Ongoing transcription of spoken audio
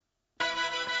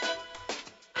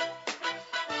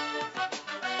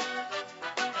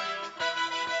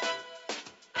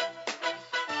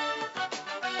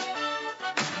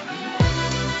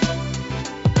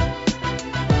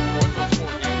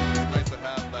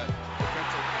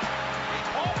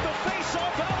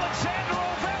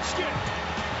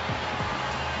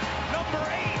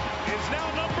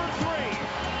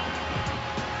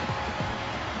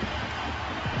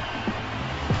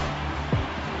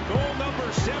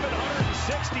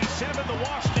67, the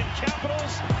Washington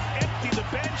Capitals empty the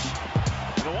bench.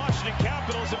 And the Washington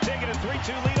Capitals have taken a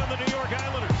 3-2 lead on the New York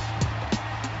Islanders.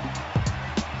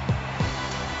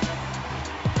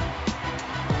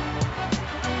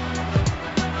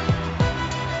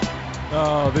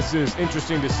 Oh, this is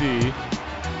interesting to see.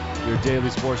 Your daily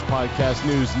sports podcast,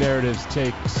 news, narratives,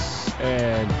 takes,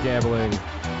 and gambling.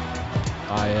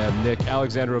 I am Nick.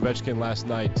 Alexander Ovechkin last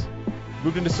night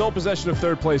moved into sole possession of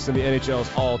third place in the NHL's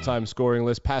all-time scoring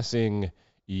list, passing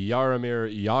Jaromir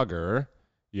Jagr.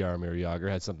 Jaromir Jagr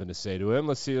had something to say to him.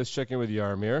 Let's check in with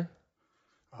Jaromir.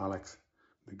 Alex,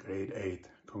 the grade 8,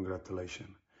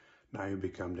 congratulations. Now you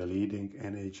become the leading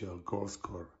NHL goal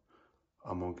scorer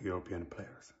among European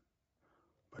players.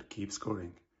 But keep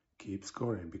scoring,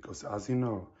 because as you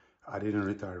know, I didn't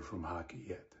retire from hockey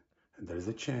yet. And there's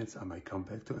a chance I might come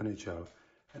back to NHL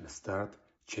and start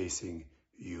chasing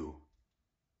you.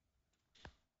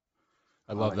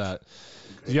 I love that.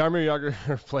 Jaromir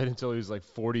Jagr played until he was like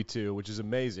 42, which is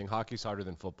amazing. Hockey's harder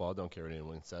than football. Don't care what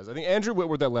anyone says. I think Andrew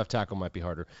Whitworth, that left tackle, might be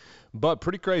harder. But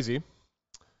pretty crazy.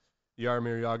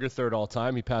 Jaromir Jagr, third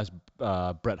all-time. He passed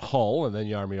Brett Hull, and then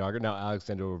Jaromir Jagr. Now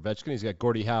Alexander Ovechkin. He's got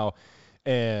Gordie Howe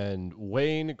and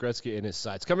Wayne Gretzky in his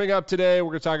sights. Coming up today, we're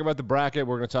going to talk about the bracket.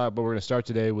 We're going to start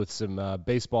today with some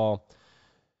baseball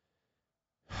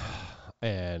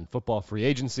and football free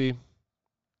agency.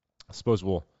 I suppose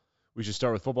we should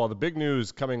start with football. The big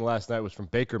news coming last night was from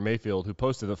Baker Mayfield, who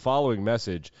posted the following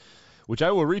message, which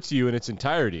I will read to you in its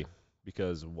entirety,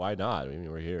 because why not? I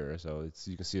mean, we're here, so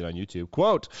you can see it on YouTube.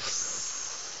 Quote,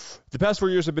 "The past 4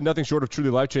 years have been nothing short of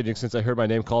truly life-changing since I heard my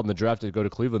name called in the draft to go to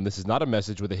Cleveland. This is not a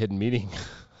message with a hidden meaning."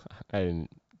 I didn't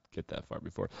get that far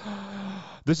before.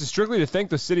 "This is strictly to thank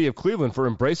the city of Cleveland for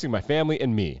embracing my family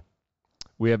and me.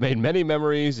 We have made many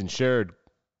memories and shared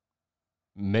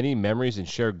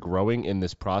growing in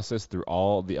this process through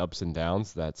all the ups and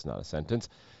downs." That's not a sentence.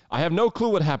 "I have no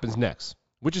clue what happens next,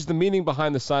 which is the meaning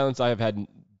behind the silence I have had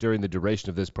during the duration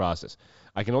of this process.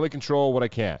 I can only control what I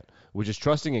can, which is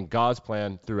trusting in God's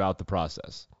plan throughout the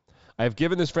process. I have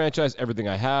given this franchise everything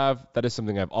I have. That is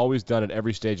something I've always done at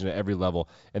every stage and at every level,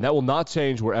 and that will not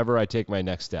change wherever I take my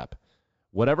next step.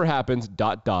 Whatever happens, ...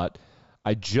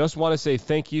 I just want to say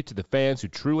thank you to the fans who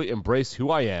truly embrace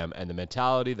who I am and the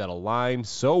mentality that aligns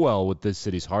so well with this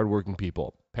city's hardworking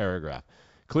people." Paragraph.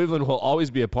 "Cleveland will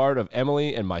always be a part of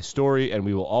Emily and my story, and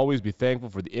we will always be thankful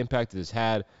for the impact it has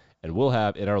had and will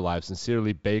have in our lives.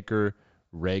 Sincerely, Baker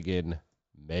Reagan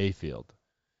Mayfield."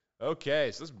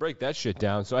 Okay, so let's break that shit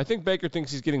down. So I think Baker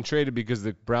thinks he's getting traded because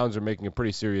the Browns are making a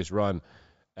pretty serious run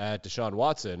at Deshaun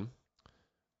Watson.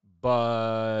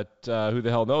 But who the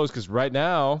hell knows? Because right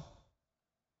now,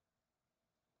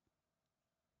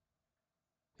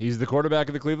 he's the quarterback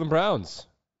of the Cleveland Browns.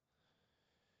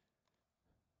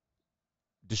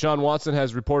 Deshaun Watson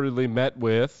has reportedly met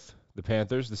with the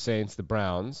Panthers, the Saints, the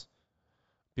Browns.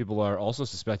 People are also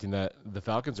suspecting that the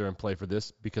Falcons are in play for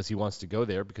this because he wants to go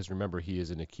there, because remember, he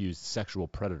is an accused sexual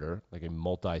predator, like a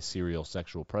multi-serial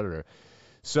sexual predator.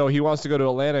 So he wants to go to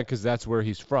Atlanta because that's where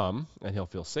he's from, and he'll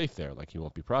feel safe there, like he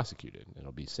won't be prosecuted.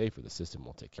 It'll be safer. The system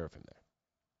will take care of him there.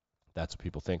 That's what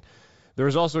people think. There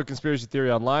is also a conspiracy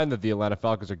theory online that the Atlanta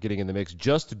Falcons are getting in the mix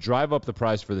just to drive up the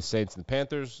price for the Saints and the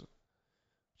Panthers,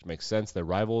 which makes sense. They're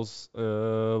rivals,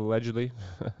 allegedly.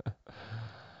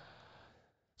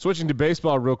 Switching to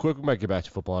baseball real quick. We might get back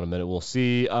to football in a minute. We'll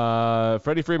see.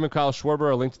 Freddie Freeman, Kyle Schwarber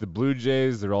are linked to the Blue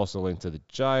Jays. They're also linked to the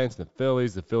Giants and the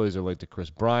Phillies. The Phillies are linked to Chris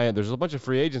Bryant. There's a bunch of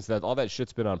free agents that all that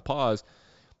shit's been on pause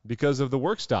because of the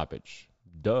work stoppage.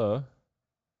 Duh.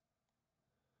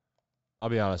 I'll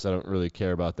be honest, I don't really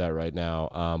care about that right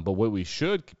now. But what we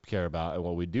should care about and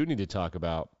what we do need to talk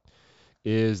about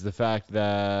is the fact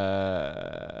that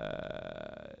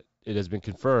it has been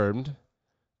confirmed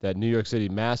that New York City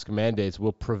mask mandates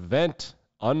will prevent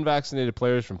unvaccinated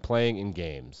players from playing in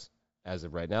games. As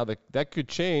of right now, that could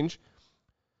change.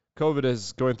 COVID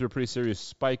is going through a pretty serious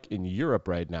spike in Europe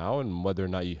right now, and whether or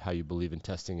not how you believe in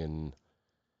testing and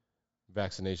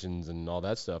vaccinations and all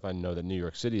that stuff, I know that New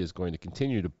York City is going to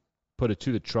continue to put it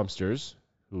to the Trumpsters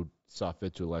who saw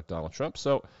fit to elect Donald Trump.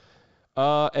 So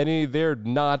they're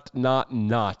not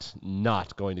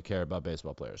going to care about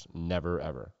baseball players. Never,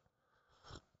 ever.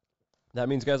 That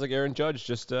means guys like Aaron Judge,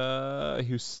 just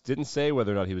who didn't say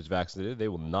whether or not he was vaccinated, they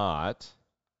will not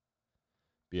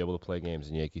be able to play games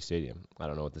in Yankee Stadium. I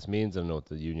don't know what this means. I don't know what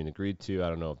the union agreed to. I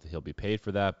don't know if he'll be paid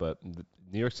for that. But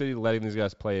New York City letting these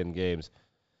guys play in games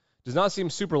does not seem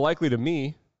super likely to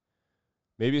me.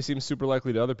 Maybe it seems super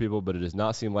likely to other people, but it does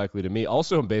not seem likely to me.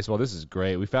 Also in baseball, this is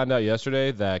great. We found out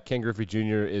yesterday that Ken Griffey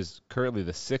Jr. is currently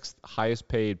the 6th highest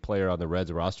paid player on the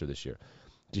Reds roster this year.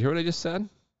 Do you hear what I just said?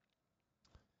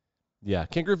 Yeah,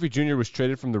 Ken Griffey Jr. was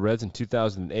traded from the Reds in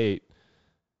 2008.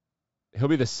 He'll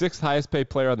be the 6th highest paid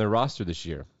player on their roster this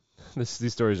year.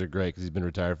 These stories are great because he's been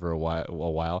retired for a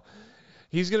while.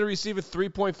 He's going to receive a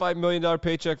 $3.5 million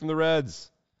paycheck from the Reds.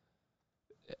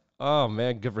 Oh,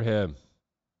 man, good for him.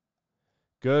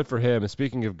 Good for him. And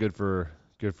speaking of good for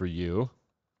you,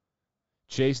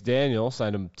 Chase Daniel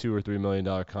signed a $2 or $3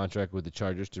 million contract with the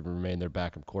Chargers to remain their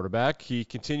backup quarterback. He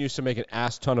continues to make an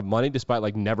ass ton of money despite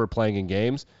like never playing in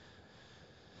games.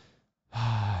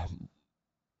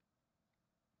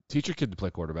 Teach your kid to play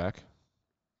quarterback.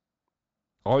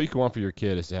 All you can want for your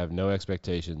kid is to have no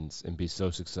expectations and be so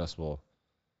successful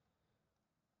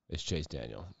as Chase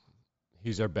Daniel.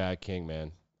 He's our bag king,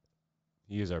 man.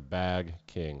 He is our bag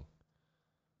king.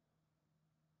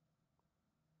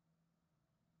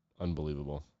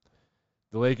 Unbelievable.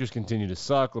 The Lakers continue to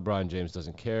suck. LeBron James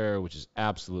doesn't care, which is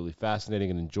absolutely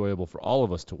fascinating and enjoyable for all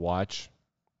of us to watch.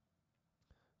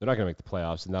 They're not going to make the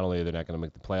playoffs, and not only are they not going to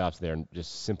make the playoffs, they're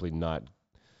just simply not.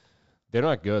 They're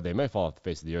not good. They might fall off the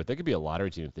face of the earth. They could be a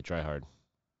lottery team if they try hard.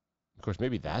 Of course,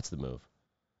 maybe that's the move.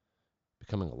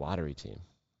 Becoming a lottery team.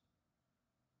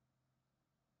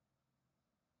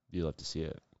 You love to see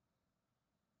it.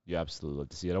 You absolutely love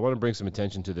to see it. I want to bring some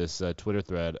attention to this Twitter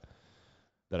thread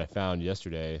that I found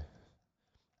yesterday.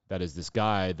 That is this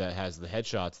guy that has the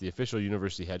headshots, the official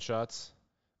university headshots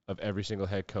of every single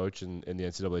head coach in the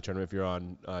NCAA tournament. If you're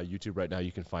on YouTube right now,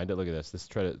 you can find it. Look at this.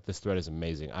 This thread is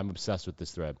amazing. I'm obsessed with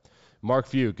this thread. Mark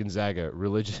Few, Gonzaga,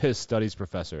 religious studies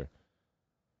professor.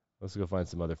 Let's go find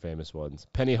some other famous ones.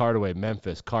 Penny Hardaway,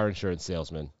 Memphis, car insurance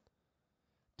salesman.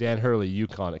 Dan Hurley,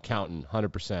 UConn, accountant,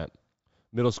 100%.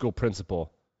 Middle school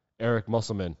principal. Eric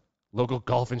Musselman, local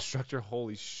golf instructor.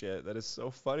 Holy shit, that is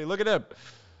so funny. Look at him.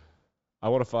 I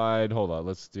want to find, hold on,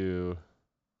 let's do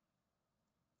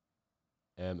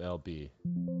MLB.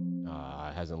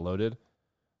 It hasn't loaded.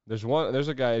 There's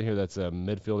a guy in here that's a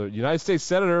midfielder. United States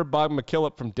Senator Bob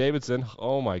McKillop from Davidson.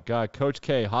 Oh my God. Coach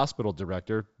K, hospital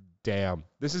director. Damn.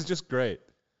 This is just great.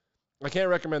 I can't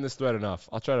recommend this thread enough.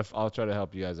 I'll try to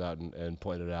help you guys out and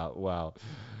point it out. Wow.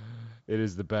 It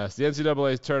is the best. The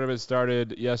NCAA tournament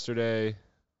started yesterday.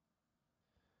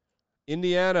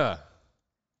 Indiana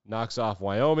knocks off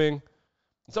Wyoming.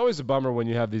 It's always a bummer when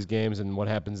you have these games and what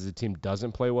happens is the team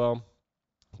doesn't play well.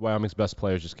 Wyoming's best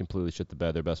players just completely shit the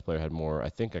bed. Their best player had more, I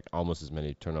think, like almost as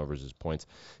many turnovers as points.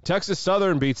 Texas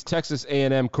Southern beats Texas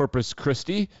A&M Corpus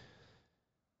Christi.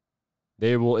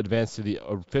 They will advance to the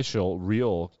official,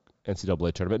 real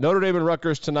NCAA tournament. Notre Dame and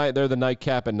Rutgers tonight. They're the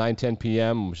nightcap at 9:10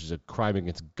 p.m., which is a crime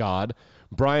against God.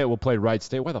 Bryant will play Wright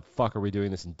State. Why the fuck are we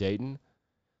doing this in Dayton?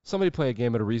 Somebody play a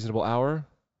game at a reasonable hour.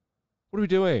 What are we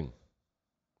doing?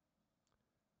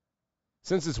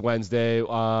 Since it's Wednesday,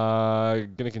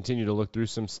 going to continue to look through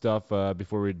some stuff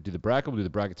before we do the bracket. We'll do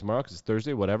the bracket tomorrow because it's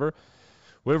Thursday, whatever.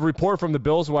 We have a report from the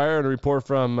Bills Wire and a report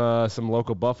from some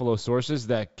local Buffalo sources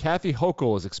that Kathy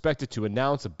Hochul is expected to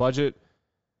announce a budget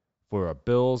for a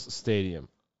Bills stadium,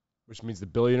 which means the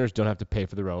billionaires don't have to pay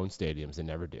for their own stadiums. They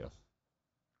never do.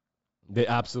 They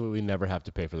absolutely never have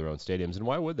to pay for their own stadiums. And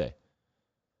why would they?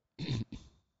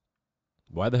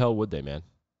 Why the hell would they, man?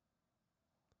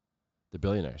 They're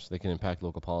billionaires. They can impact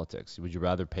local politics. Would you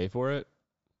rather pay for it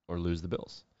or lose the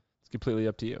Bills? It's completely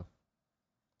up to you.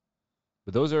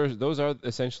 But those are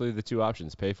essentially the two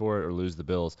options: pay for it or lose the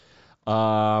Bills.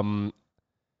 NFL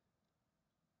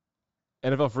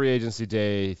free agency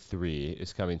day 3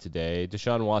 is coming today.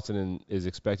 Deshaun Watson is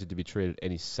expected to be traded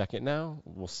any second now.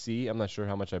 We'll see. I'm not sure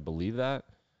how much I believe that.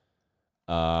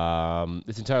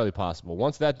 It's entirely possible.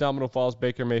 Once that domino falls,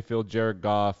 Baker Mayfield, Jared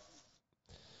Goff,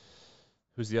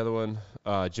 who's the other one?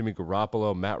 Jimmy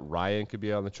Garoppolo, Matt Ryan could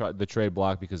be on the trade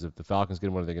block because if the Falcons get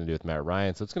him, what are they going to do with Matt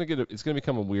Ryan? So it's going to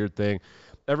become a weird thing.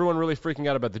 Everyone really freaking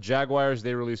out about the Jaguars.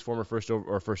 They released former first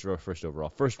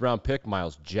round pick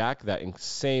Myles Jack, that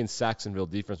insane Saxonville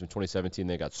defense from 2017.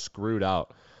 They got screwed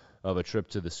out of a trip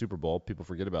to the Super Bowl. People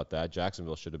forget about that.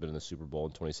 Jacksonville should have been in the Super Bowl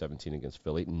in 2017 against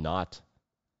Philly, not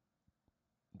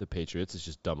the Patriots. It's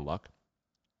just dumb luck.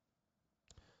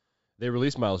 They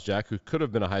released Myles Jack, who could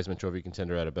have been a Heisman Trophy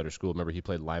contender at a better school. Remember, he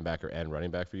played linebacker and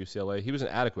running back for UCLA. He was an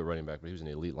adequate running back, but he was an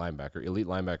elite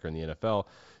linebacker in the NFL.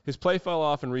 His play fell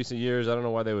off in recent years. I don't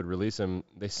know why they would release him.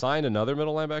 They signed another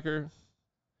middle linebacker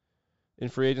in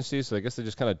free agency, so I guess they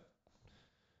just kind of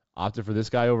opted for this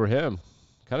guy over him.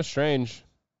 Kind of strange.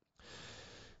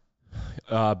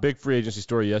 Big free agency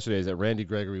story yesterday is that Randy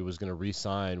Gregory was going to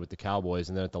re-sign with the Cowboys,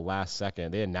 and then at the last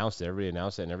second, they announced it. Everybody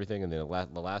announced it and everything, and then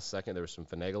the last second, there was some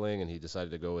finagling, and he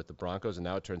decided to go with the Broncos, and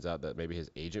now it turns out that maybe his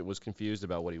agent was confused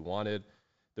about what he wanted.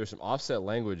 There's some offset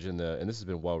language and this has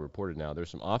been well reported now. There's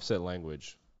some offset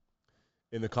language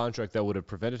in the contract that would have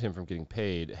prevented him from getting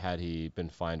paid had he been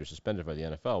fined or suspended by the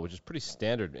NFL, which is pretty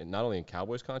standard, not only in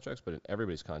Cowboys contracts, but in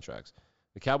everybody's contracts.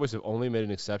 The Cowboys have only made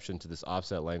an exception to this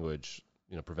offset language,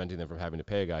 preventing them from having to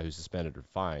pay a guy who's suspended or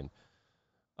fined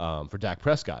for Dak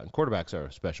Prescott. And quarterbacks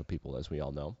are special people, as we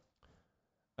all know.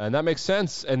 And that makes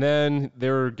sense. And then they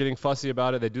were getting fussy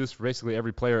about it. They do this for basically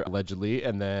every player, allegedly.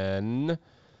 And then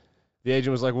the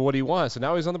agent was like, well, what do you want? So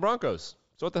now he's on the Broncos.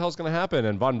 So what the hell's going to happen?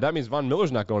 And that means Von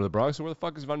Miller's not going to the Bronx. So where the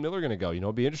fuck is Von Miller going to go?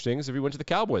 It'd be interesting if he went to the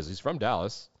Cowboys. He's from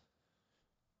Dallas.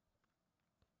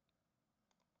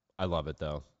 I love it,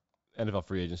 though. NFL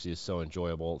free agency is so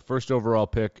enjoyable. First overall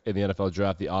pick in the NFL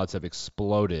draft, the odds have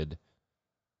exploded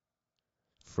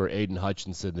for Aiden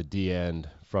Hutchinson, the D-end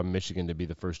from Michigan, to be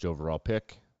the first overall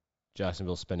pick.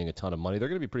 Jacksonville's spending a ton of money. They're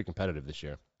going to be pretty competitive this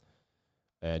year.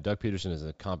 And Doug Peterson is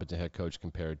a competent head coach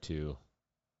compared to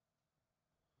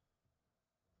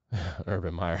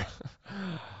Urban Meyer.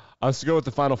 Let's go with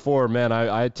the Final Four. Man,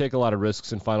 I take a lot of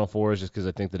risks in Final Fours just because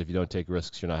I think that if you don't take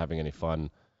risks, you're not having any fun.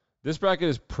 This bracket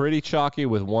is pretty chalky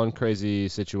with one crazy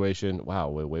situation. Wow,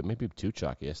 wait, maybe too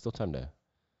chalky. It's still time to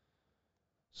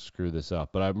screw this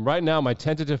up. But right now, my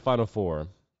tentative Final Four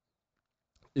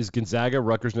is Gonzaga,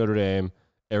 Rutgers, Notre Dame,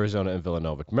 Arizona, and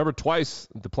Villanova. Remember, twice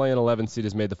the play-in 11 seed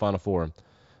has made the Final Four.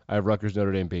 I have Rutgers,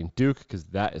 Notre Dame being Duke because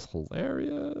that is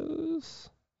hilarious.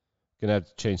 Gonna have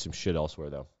to change some shit elsewhere,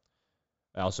 though.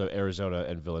 I also have Arizona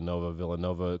and Villanova.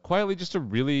 Villanova, quietly just a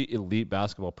really elite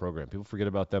basketball program. People forget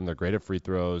about them. They're great at free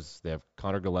throws. They have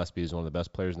Connor Gillespie, who's one of the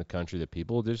best players in the country that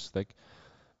people just like.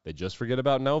 They just forget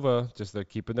about Nova. They're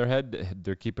keeping their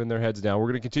heads down. We're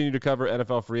going to continue to cover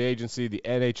NFL free agency. The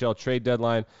NHL trade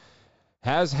deadline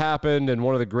has happened, and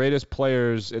one of the greatest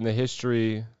players in the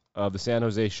history of the San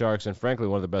Jose Sharks, and frankly,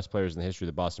 one of the best players in the history of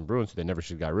the Boston Bruins, who they never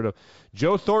should have got rid of.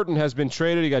 Joe Thornton has been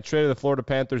traded. He got traded to the Florida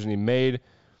Panthers, and he made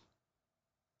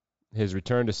his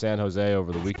return to San Jose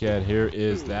over the weekend. Here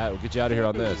is that. We'll get you out of here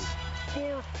on this.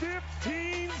 For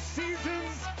 15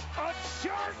 seasons of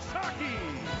Sharks hockey.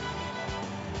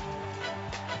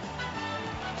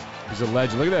 He's a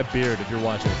legend. Look at that beard if you're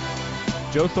watching.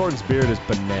 Joe Thornton's beard is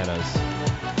bananas.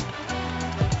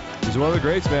 He's one of the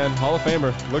greats, man. Hall of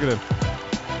Famer. Look at him.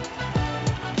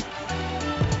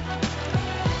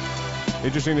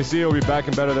 Interesting to see. We'll be back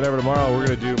and better than ever tomorrow. We're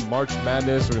going to do March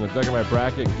Madness. We're going to look at my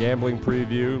bracket, gambling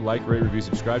preview. Like, rate, review,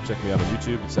 subscribe. Check me out on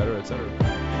YouTube, etc.,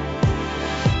 etc.